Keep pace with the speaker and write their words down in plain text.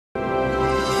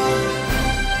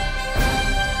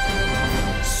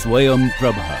Swayam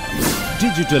Prabha.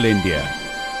 Digital India.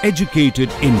 Educated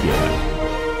India.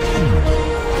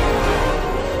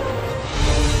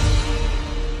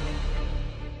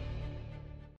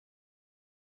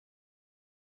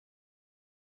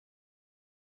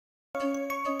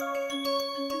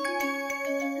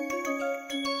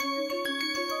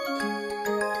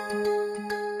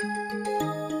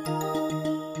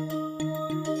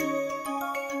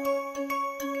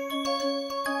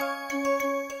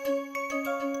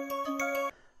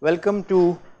 Welcome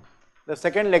to the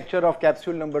second lecture of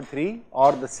capsule number 3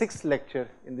 or the sixth lecture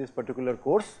in this particular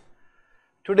course.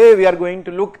 Today we are going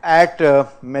to look at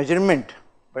measurement,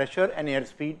 pressure and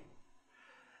airspeed.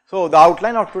 So the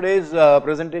outline of today's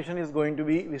presentation is going to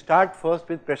be, we start first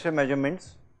with pressure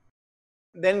measurements,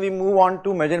 then we move on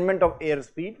to measurement of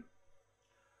airspeed,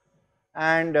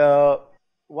 and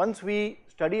once we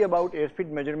study about airspeed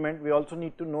measurement, we also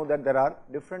need to know that there are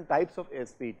different types of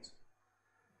airspeeds.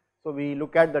 So we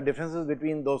look at the differences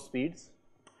between those speeds.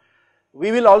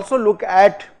 We will also look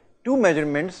at two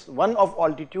measurements, one of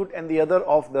altitude and the other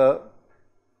of the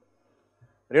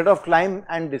rate of climb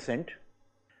and descent,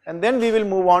 and then we will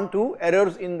move on to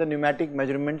errors in the pneumatic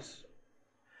measurements,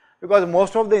 because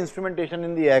most of the instrumentation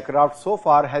in the aircraft so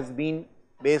far has been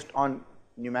based on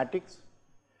pneumatics.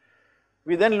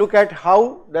 We then look at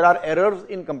how there are errors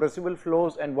in compressible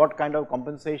flows and what kind of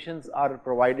compensations are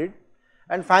provided.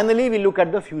 And finally, we look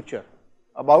at the future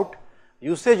about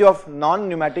usage of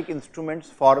non-pneumatic instruments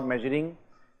for measuring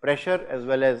pressure as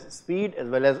well as speed as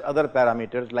well as other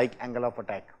parameters like angle of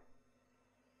attack.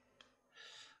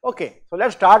 Okay, so let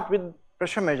us start with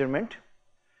pressure measurement.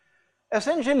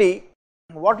 Essentially,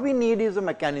 what we need is a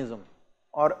mechanism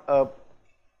or a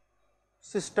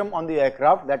system on the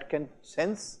aircraft that can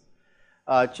sense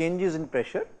changes in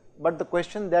pressure, but the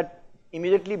question that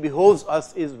immediately behoves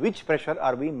us is which pressure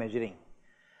are we measuring?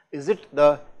 Is it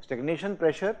the stagnation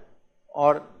pressure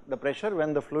or the pressure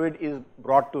when the fluid is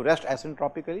brought to rest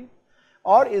isentropically,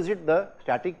 or is it the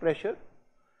static pressure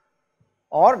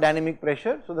or dynamic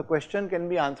pressure? So the question can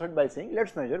be answered by saying let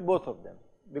us measure both of them,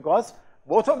 because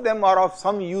both of them are of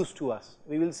some use to us.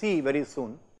 We will see very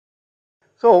soon.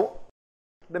 So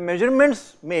the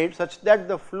measurements made such that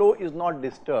the flow is not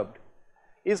disturbed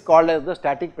is called as the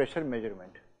static pressure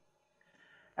measurement.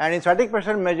 And in static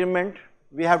pressure measurement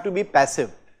we have to be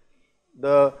passive.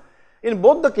 In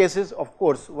both the cases, of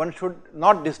course, one should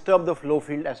not disturb the flow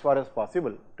field as far as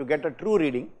possible to get a true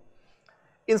reading.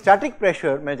 In static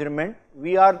pressure measurement,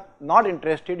 we are not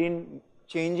interested in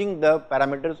changing the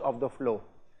parameters of the flow.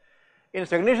 In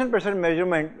stagnation pressure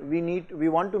measurement, we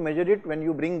want to measure it when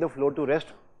you bring the flow to rest,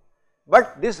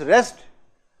 but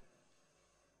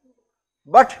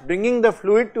bringing the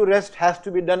fluid to rest has to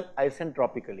be done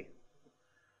isentropically.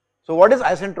 So what is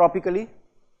isentropically?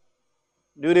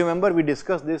 Do you remember we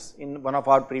discussed this in one of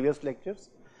our previous lectures?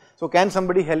 So can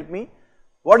somebody help me?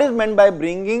 What is meant by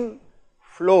bringing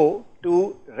flow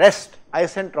to rest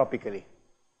isentropically?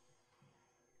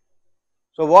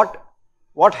 So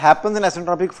what happens in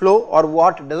isentropic flow or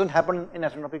what doesn't happen in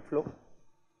isentropic flow?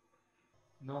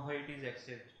 No heat is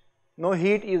exchanged. No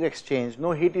heat is exchanged,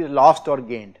 no heat is lost or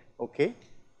gained. Okay.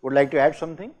 Would like to add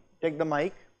something? Take the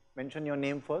mic, mention your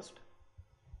name first.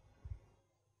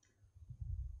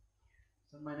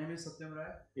 Sir, my name is Swayam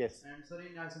Prabha. Yes. And sir,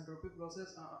 in isentropic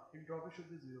process, entropy should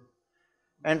be 0.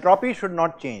 Entropy should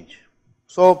not change.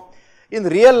 So in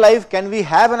real life, can we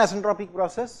have an isentropic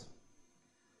process?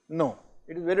 No.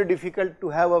 It is very difficult to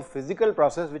have a physical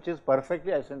process which is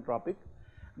perfectly isentropic,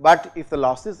 but if the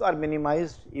losses are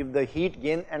minimized, if the heat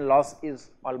gain and loss is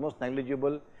almost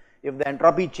negligible, if the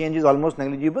entropy change is almost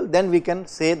negligible, then we can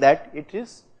say that it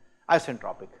is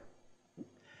isentropic.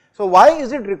 So why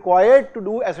is it required to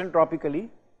do isentropically?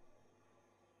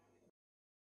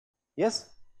 Yes,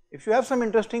 if you have some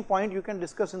interesting point you can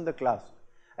discuss in the class.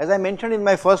 As I mentioned in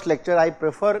my first lecture, I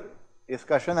prefer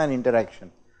discussion and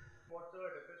interaction. What's the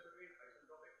difference between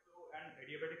isentropic flow and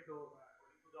adiabatic flow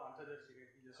according to the answer that she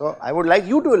gave? So I would like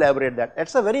you to elaborate that.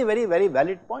 That's a very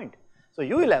valid point. So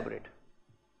you elaborate.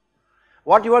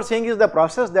 What you are saying is the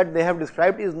process that they have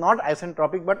described is not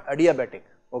isentropic but adiabatic.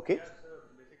 Okay. Yes, sir.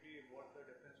 Basically, what's the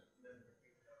difference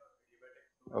between adiabatic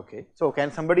flow? Okay. So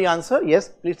can somebody answer? Yes,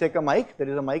 please take a mic. There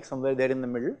is a mic somewhere there in the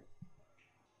middle.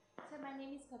 Sir, my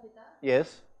name is Kavita.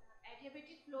 Yes.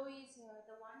 Adiabatic flow is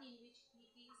the one in which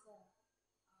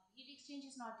heat exchange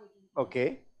is not taking place.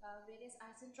 Okay. Whereas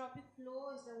isentropic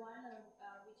flow is the one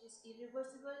which is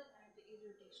irreversible and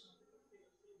irrotational.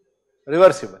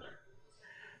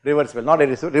 Reversible, not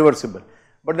irreversible, reversible.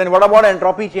 But then what about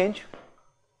entropy change?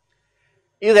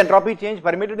 Is entropy change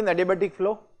permitted in adiabatic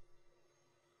flow?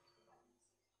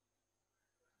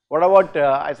 What about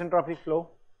isentropic flow?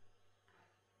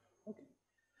 So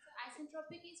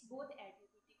isentropic is both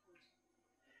adiabatic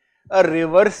also. A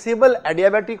reversible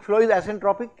adiabatic flow is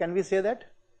isentropic, can we say that?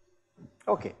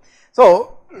 Okay.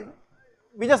 So,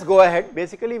 we just go ahead,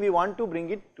 basically we want to bring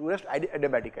it to rest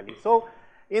adiabatically. So,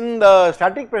 in the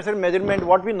static pressure measurement,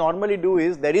 what we normally do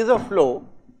is there is a flow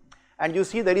and you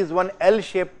see there is one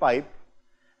L-shaped pipe,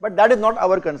 but that is not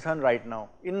our concern right now.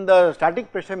 In the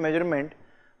static pressure measurement,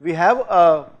 we have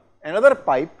another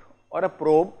pipe or a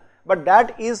probe, but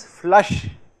that is flush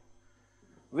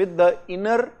with the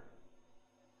inner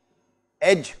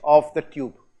edge of the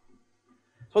tube.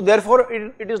 So therefore,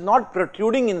 it is not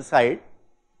protruding inside,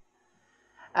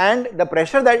 and the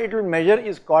pressure that it will measure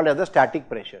is called as the static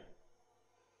pressure.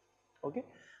 Okay.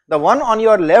 The one on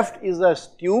your left is a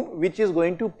tube which is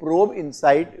going to probe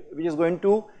inside, which is going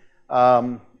to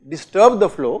disturb the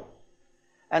flow,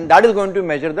 and that is going to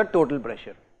measure the total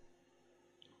pressure.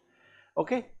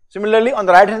 Okay. Similarly, on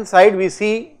the right hand side we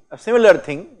see a similar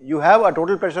thing. You have a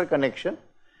total pressure connection,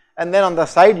 and then on the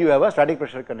side you have a static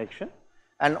pressure connection,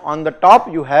 and on the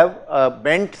top you have a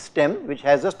bent stem which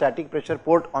has a static pressure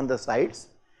port on the sides,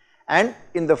 and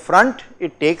in the front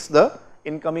it takes the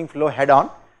incoming flow head on.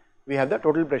 We have the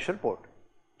total pressure port.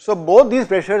 So both these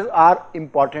pressures are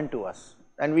important to us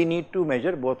and we need to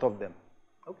measure both of them.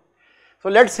 Okay. So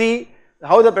let us see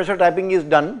how the pressure typing is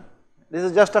done. This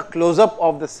is just a close up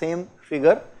of the same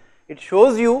figure. It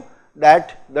shows you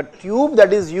that the tube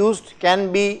that is used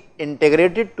can be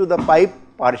integrated to the pipe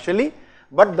partially,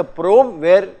 but the probe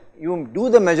where you do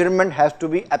the measurement has to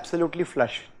be absolutely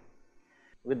flush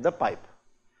with the pipe.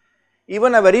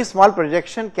 Even a very small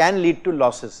projection can lead to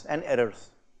losses and errors,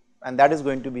 and that is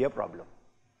going to be a problem.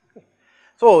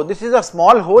 So this is a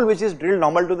small hole which is drilled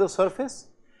normal to the surface,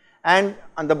 and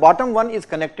on the bottom one is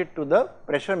connected to the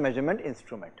pressure measurement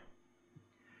instrument.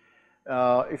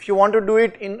 If you want to do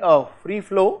it in a free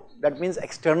flow, that means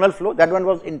external flow, that one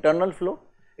was internal flow.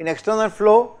 In external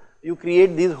flow, you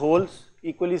create these holes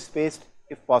equally spaced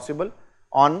if possible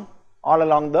on all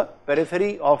along the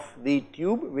periphery of the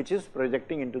tube which is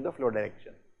projecting into the flow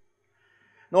direction.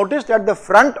 Notice that the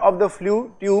front of the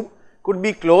tube could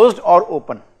be closed or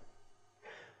open.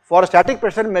 For static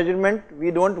pressure measurement,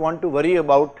 we do not want to worry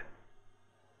about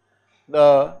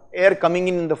the air coming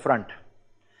in the front,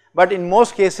 but in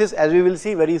most cases, as we will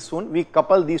see very soon, we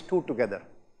couple these two together.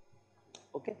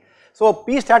 Okay. So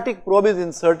P-static probe is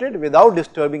inserted without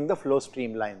disturbing the flow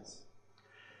streamlines.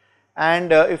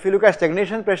 And if you look at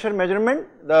stagnation pressure measurement,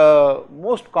 the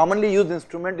most commonly used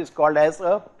instrument is called as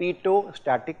a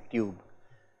pitot-static tube.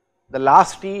 The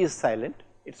last T is silent,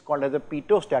 it is called as a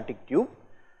pitot-static tube,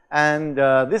 and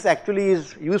this actually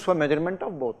is used for measurement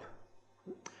of both.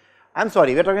 I am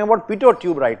sorry, we are talking about pitot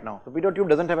tube right now. So pitot tube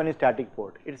does not have any static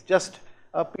port, it is just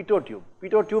a pitot tube.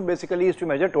 Pitot tube basically is to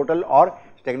measure total or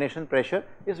stagnation pressure.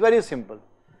 It is very simple.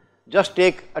 Just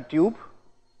take a tube,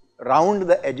 round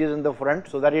the edges in the front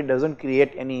so that it does not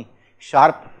create any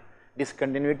sharp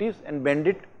discontinuities, and bend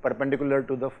it perpendicular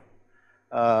to the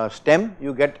stem.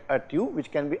 You get a tube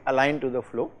which can be aligned to the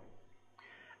flow,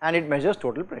 and it measures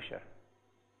total pressure.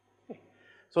 Okay.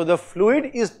 So the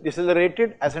fluid is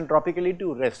decelerated isentropically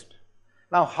to rest.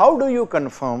 Now how do you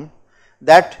confirm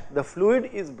that the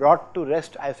fluid is brought to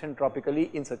rest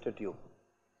isentropically in such a tube?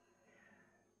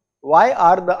 Why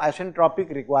are the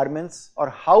isentropic requirements, or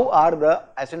how are the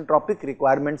isentropic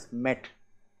requirements met?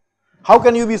 How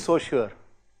can you be so sure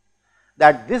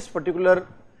that this particular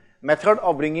method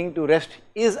of bringing to rest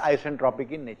is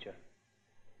isentropic in nature?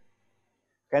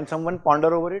 Can someone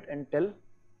ponder over it and tell?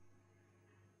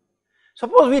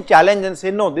 Suppose we challenge and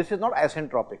say, no, this is not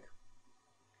isentropic.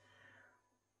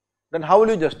 Then how will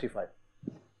you justify?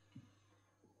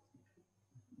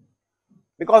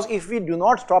 Because if we do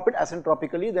not stop it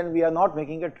isentropically, then we are not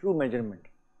making a true measurement.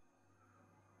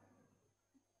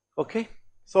 Okay.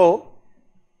 So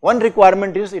one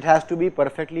requirement is it has to be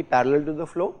perfectly parallel to the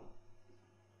flow.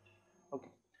 Okay.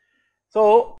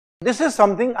 So this is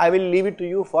something I will leave it to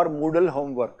you for Moodle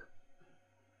homework.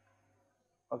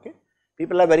 Okay.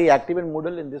 People are very active in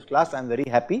Moodle in this class. I am very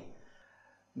happy.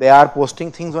 They are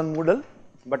posting things on Moodle,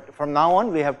 but from now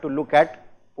on we have to look at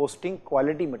posting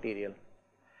quality material.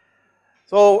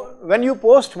 So when you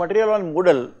post material on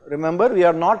Moodle, remember we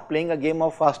are not playing a game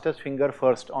of fastest finger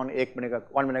first on 1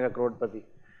 mega crorepati,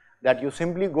 that you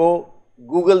simply go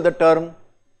Google the term,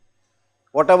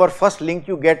 whatever first link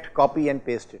you get, copy and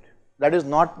paste it. That is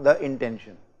not the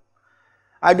intention.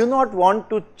 I do not want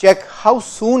to check how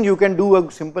soon you can do a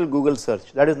simple Google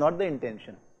search. That is not the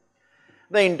intention.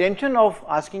 The intention of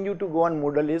asking you to go on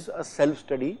Moodle is a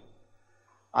self-study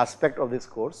aspect of this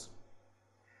course.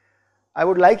 I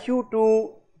would like you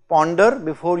to ponder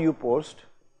before you post.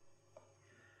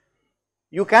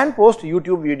 You can post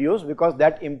YouTube videos because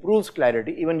that improves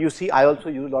clarity. Even you see, I also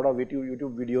use a lot of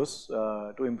YouTube videos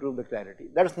to improve the clarity.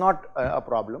 That is not a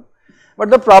problem. But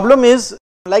the problem is,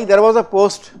 like there was a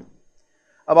post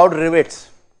about rivets,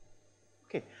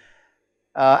 okay,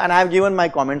 and I have given my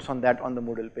comments on that on the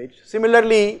Moodle page.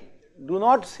 Similarly, do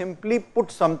not simply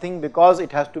put something because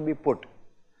it has to be put.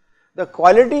 The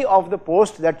quality of the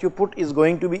post that you put is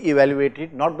going to be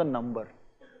evaluated, not the number,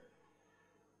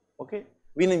 okay.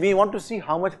 We want to see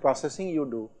how much processing you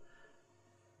do.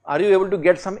 Are you able to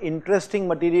get some interesting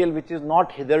material which is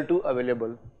not hitherto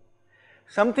available?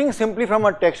 Something simply from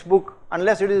a textbook,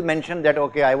 unless it is mentioned that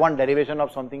okay, I want derivation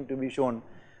of something to be shown,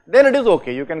 then it is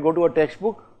okay. You can go to a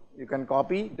textbook, you can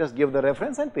copy, just give the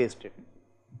reference and paste it.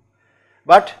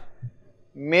 But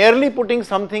merely putting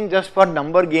something just for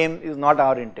number game is not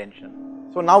our intention.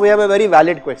 So now we have a very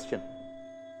valid question.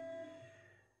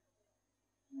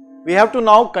 We have to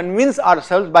now convince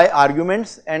ourselves by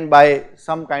arguments and by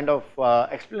some kind of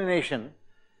explanation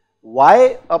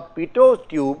why a pitot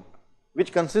tube,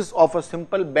 which consists of a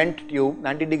simple bent tube,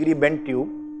 90-degree bent tube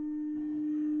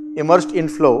immersed in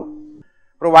flow,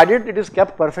 provided it is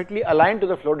kept perfectly aligned to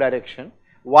the flow direction,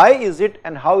 why is it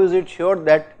and how is it sure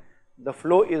that the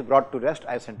flow is brought to rest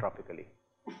isentropically?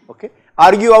 Okay,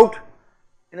 argue out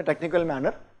in a technical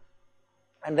manner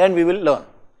and then we will learn.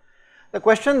 The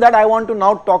question that I want to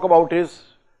now talk about is,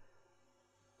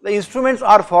 the instruments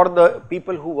are for the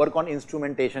people who work on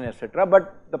instrumentation, etc.,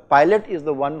 but the pilot is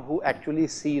the one who actually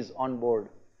sees on board.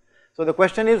 So the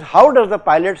question is, how does the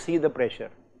pilot see the pressure?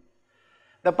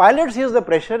 The pilot sees the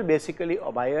pressure basically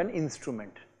by an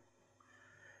instrument.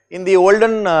 In the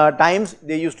olden times,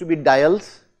 there used to be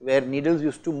dials where needles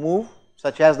used to move,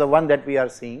 such as the one that we are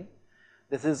seeing.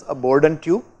 This is a Borden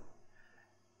tube.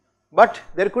 But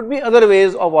there could be other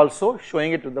ways of also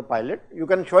showing it to the pilot. You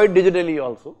can show it digitally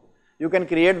also. You can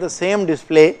create the same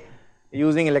display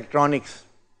using electronics.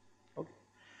 Okay.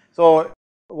 So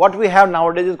what we have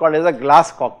nowadays is called as a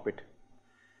glass cockpit.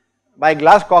 By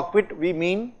glass cockpit we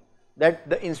mean that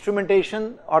the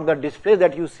instrumentation or the displays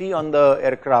that you see on the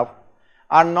aircraft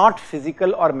are not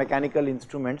physical or mechanical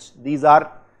instruments. These are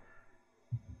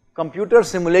computer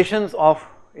simulations of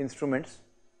instruments.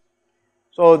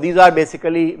 So these are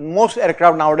basically, most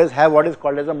aircraft nowadays have what is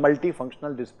called as a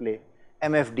multifunctional display,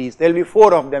 MFDs. There will be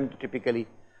 4 of them typically,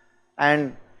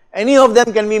 and any of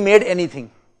them can be made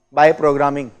anything by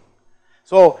programming.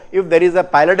 So if there is a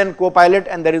pilot and co-pilot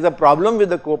and there is a problem with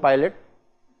the co-pilot,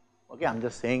 okay, I am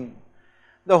just saying,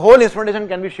 the whole instrumentation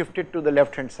can be shifted to the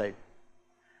left hand side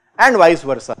and vice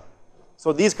versa.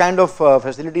 So these kind of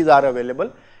facilities are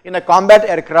available. In a combat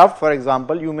aircraft, for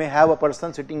example, you may have a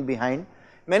person sitting behind.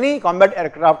 Many combat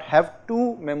aircraft have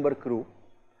 2-member crew.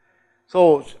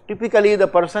 So typically the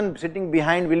person sitting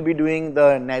behind will be doing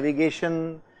the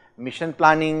navigation, mission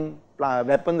planning,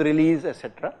 weapon release,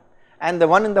 etc. And the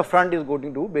one in the front is going to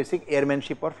do basic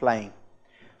airmanship or flying.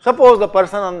 Suppose the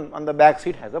person on the back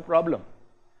seat has a problem.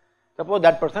 Suppose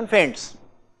that person faints.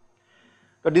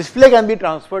 The display can be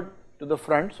transferred to the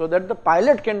front so that the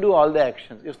pilot can do all the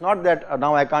actions. It's not that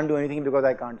now I can't do anything because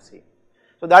I can't see.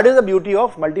 So that is the beauty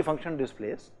of multifunction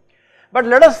displays. But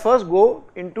let us first go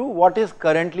into what is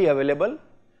currently available,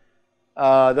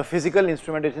 the physical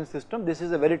instrumentation system. This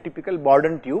is a very typical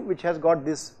Borden tube which has got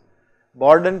this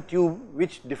Borden tube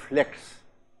which deflects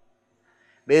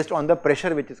based on the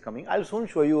pressure which is coming. I will soon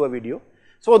show you a video.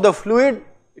 So the fluid,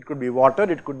 it could be water,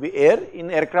 it could be air. In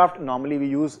aircraft normally we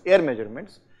use air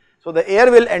measurements. So the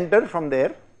air will enter from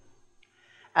there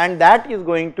and that is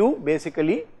going to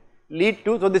basically lead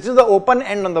to, so this is the open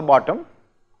end on the bottom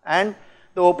and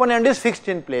the open end is fixed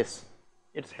in place,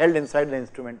 it is held inside the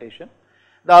instrumentation.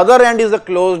 The other end is the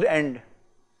closed end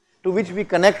to which we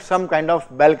connect some kind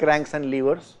of bell cranks and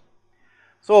levers.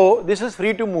 So this is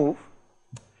free to move.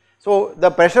 So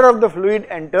the pressure of the fluid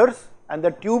enters and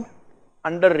the tube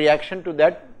under reaction to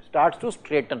that starts to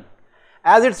straighten.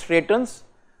 As it straightens,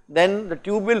 then the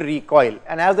tube will recoil,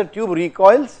 and as the tube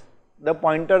recoils, the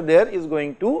pointer there is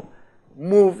going to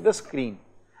move the screen,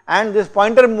 and this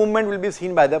pointer movement will be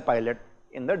seen by the pilot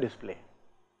in the display.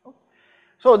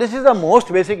 So this is the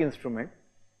most basic instrument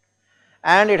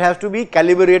and it has to be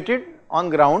calibrated on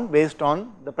ground based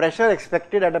on the pressure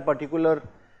expected at a particular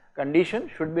condition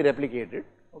should be replicated.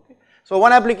 Okay. So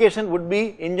one application would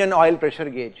be engine oil pressure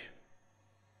gauge,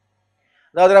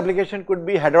 the other application could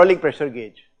be hydraulic pressure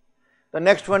gauge, the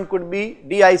next one could be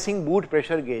de-icing boot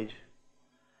pressure gauge,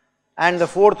 and the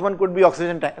fourth one could be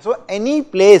oxygen tank. So any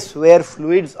place where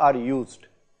fluids are used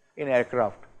in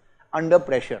aircraft under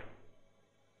pressure,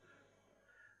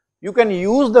 you can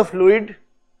use the fluid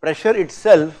pressure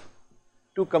itself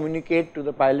to communicate to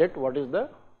the pilot what is the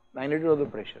magnitude of the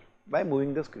pressure by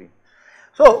moving the screen.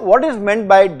 So what is meant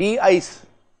by de-ice?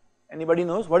 Anybody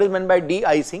knows what is meant by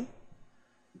de-icing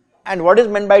and what is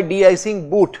meant by de-icing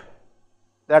boot?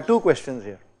 There are two questions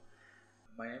here.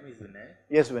 My name is Vinay.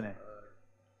 Yes, Vinay.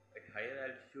 At higher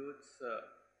altitudes,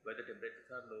 where the temperatures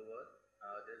are lower,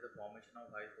 there is a formation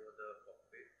of ice over the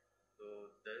cockpit. So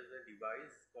there is a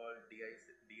device called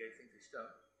de-icing system.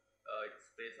 It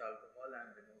sprays alcohol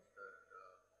and removes the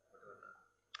whatever the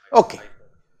Okay.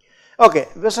 Okay,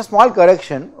 just a small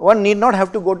correction. One need not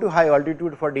have to go to high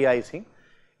altitude for de-icing.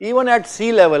 Even at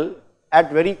sea level,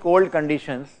 at very cold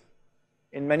conditions,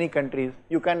 in many countries,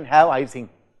 you can have icing.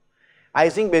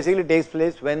 Icing basically takes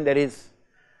place when there is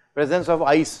presence of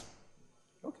ice.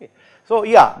 Okay. So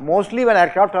yeah, mostly when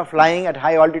aircraft are flying at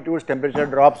high altitudes, temperature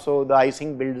drops, so the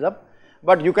icing builds up.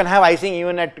 But you can have icing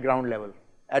even at ground level,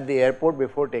 at the airport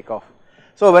before takeoff.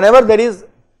 So whenever there is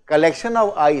collection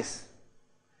of ice,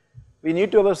 we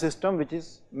need to have a system which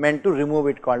is meant to remove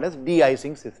it, called as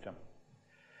de-icing system.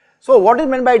 So what is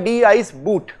meant by de-ice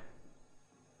boot?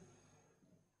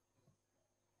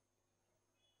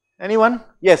 Anyone?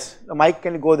 Yes, the mic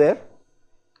can go there.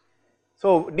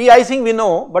 So de-icing we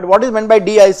know, but what is meant by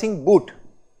de-icing boot?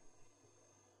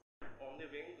 On the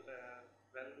wing,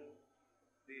 when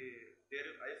there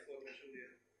is ice formation there,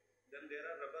 then there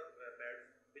are rubber pads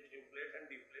which inflate and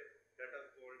deflate, that are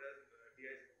called as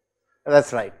de-icing.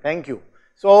 That's right, thank you.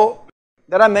 So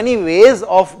there are many ways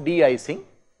of de-icing.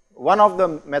 One of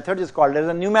the methods is called as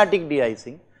a pneumatic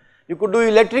de-icing. You could do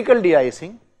electrical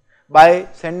de-icing by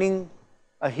sending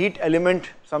a heat element,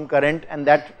 some current, and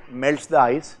that melts the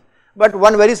ice. But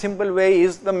one very simple way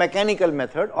is the mechanical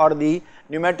method or the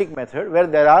pneumatic method, where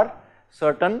there are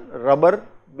certain rubber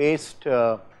based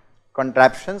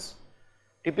contraptions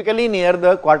typically near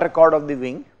the quarter cord of the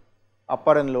wing,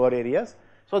 upper and lower areas.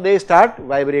 So they start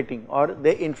vibrating or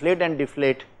they inflate and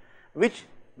deflate, which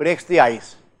breaks the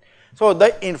ice. So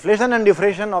the inflation and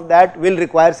deflation of that will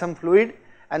require some fluid,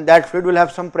 and that fluid will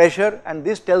have some pressure, and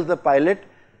this tells the pilot.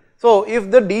 So if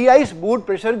the de-ice boot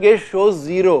pressure gauge shows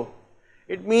 0,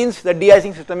 it means the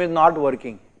de-icing system is not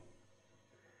working.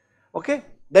 Okay,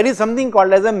 there is something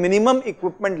called as a minimum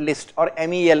equipment list or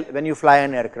MEL when you fly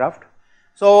an aircraft.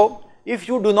 So if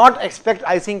you do not expect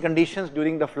icing conditions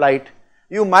during the flight,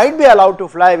 you might be allowed to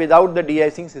fly without the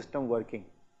de-icing system working.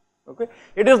 Okay,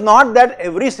 it is not that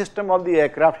every system of the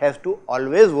aircraft has to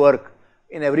always work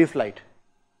in every flight.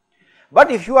 But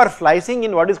if you are flying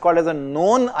in what is called as a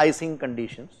known icing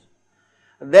conditions,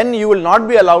 then you will not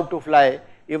be allowed to fly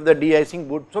if the de-icing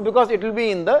boot, so because it will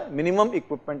be in the minimum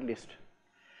equipment list.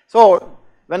 So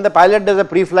when the pilot does a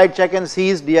pre-flight check and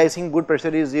sees de-icing boot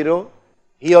pressure is 0,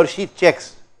 he or she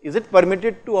checks, is it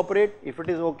permitted to operate? If it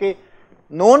is okay,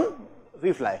 known,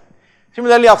 we fly.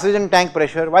 Similarly, oxygen tank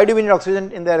pressure. Why do we need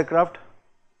oxygen in the aircraft?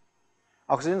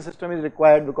 Oxygen system is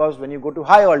required because when you go to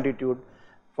high altitude,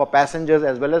 for passengers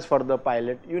as well as for the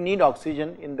pilot, you need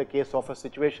oxygen in the case of a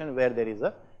situation where there is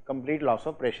a complete loss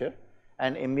of pressure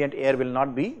and ambient air will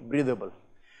not be breathable.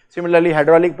 Similarly,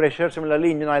 hydraulic pressure,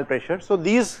 similarly engine oil pressure. So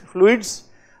these fluids,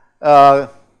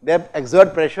 they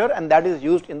exert pressure, and that is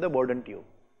used in the Bourdon tube.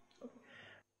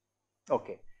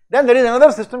 Okay. Then there is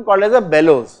another system called as a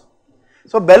bellows.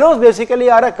 So bellows basically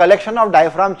are a collection of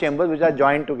diaphragm chambers which are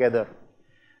joined together.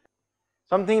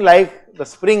 Something like the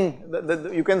spring,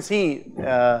 you can see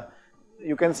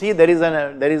there is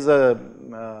a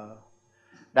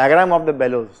diagram of the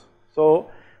bellows. So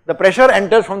the pressure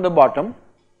enters from the bottom.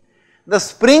 The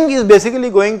spring is basically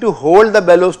going to hold the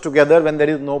bellows together when there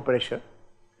is no pressure.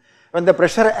 When the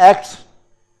pressure acts,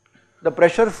 the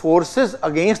pressure forces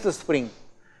against the spring.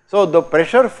 So the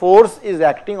pressure force is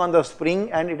acting on the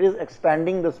spring and it is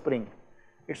expanding the spring.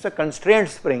 It is a constrained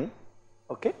spring,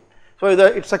 okay. So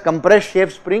it is a compressed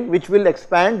shaped spring which will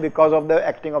expand because of the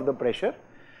acting of the pressure,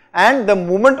 and the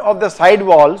movement of the side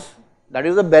walls, that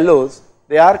is the bellows,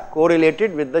 they are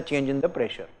correlated with the change in the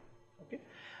pressure, okay.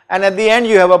 And at the end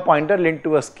you have a pointer linked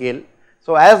to a scale.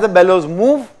 So as the bellows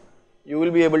move, you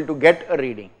will be able to get a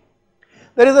reading.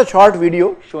 There is a short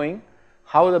video showing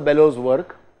how the bellows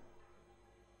work.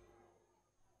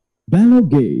 Bellow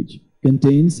gauge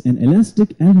contains an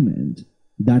elastic element,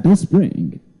 that is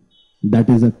spring, that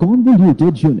is a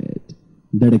convoluted unit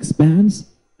that expands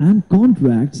and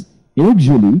contracts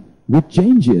axially with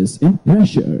changes in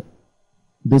pressure.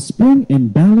 The spring in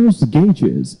bellows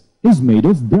gauges is made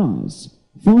of brass,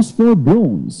 phosphor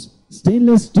bronze,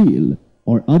 stainless steel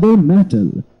or other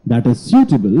metal that is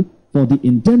suitable for the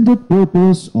intended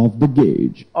purpose of the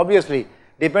gauge. Obviously,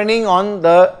 depending on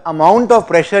the amount of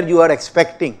pressure you are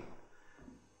expecting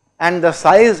and the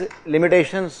size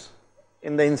limitations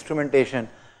in the instrumentation,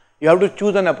 you have to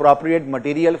choose an appropriate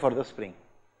material for the spring.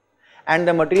 And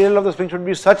the material of the spring should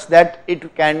be such that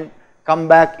it can come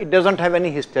back, it does not have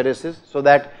any hysteresis, so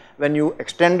that when you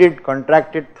extend it,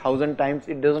 contract it 1000 times,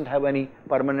 it does not have any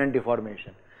permanent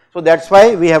deformation. So that is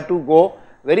why we have to go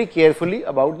very carefully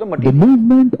about the material. The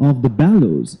movement of the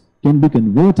bellows can be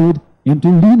converted into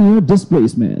linear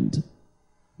displacement.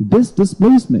 This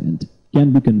displacement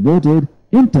can be converted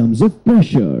in terms of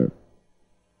pressure.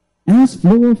 As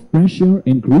flow of pressure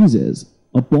increases,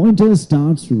 a pointer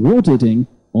starts rotating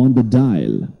on the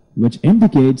dial, which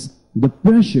indicates the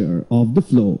pressure of the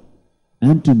flow.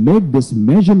 And to make this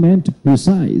measurement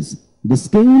precise, the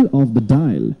scale of the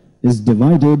dial is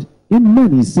divided in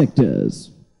many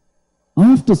sectors.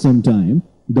 After some time,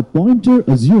 the pointer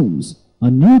assumes a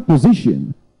new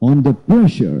position on the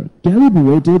pressure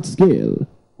calibrated scale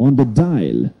on the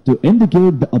dial to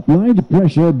indicate the applied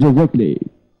pressure directly.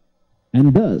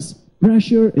 And thus,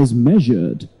 pressure is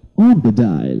measured on the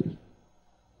dial.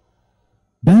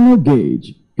 Bellow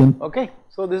gauge. Okay,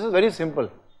 so this is very simple.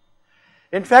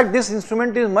 In fact, this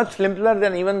instrument is much simpler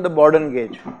than even the Borden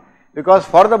gauge, because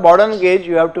for the Borden gauge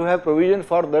you have to have provision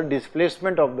for the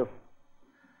displacement of the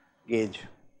gauge.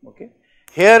 Okay,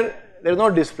 here there is no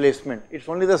displacement, it is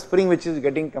only the spring which is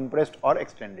getting compressed or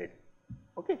extended.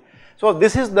 Okay, so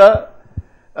this is the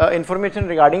information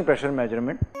regarding pressure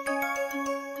measurement.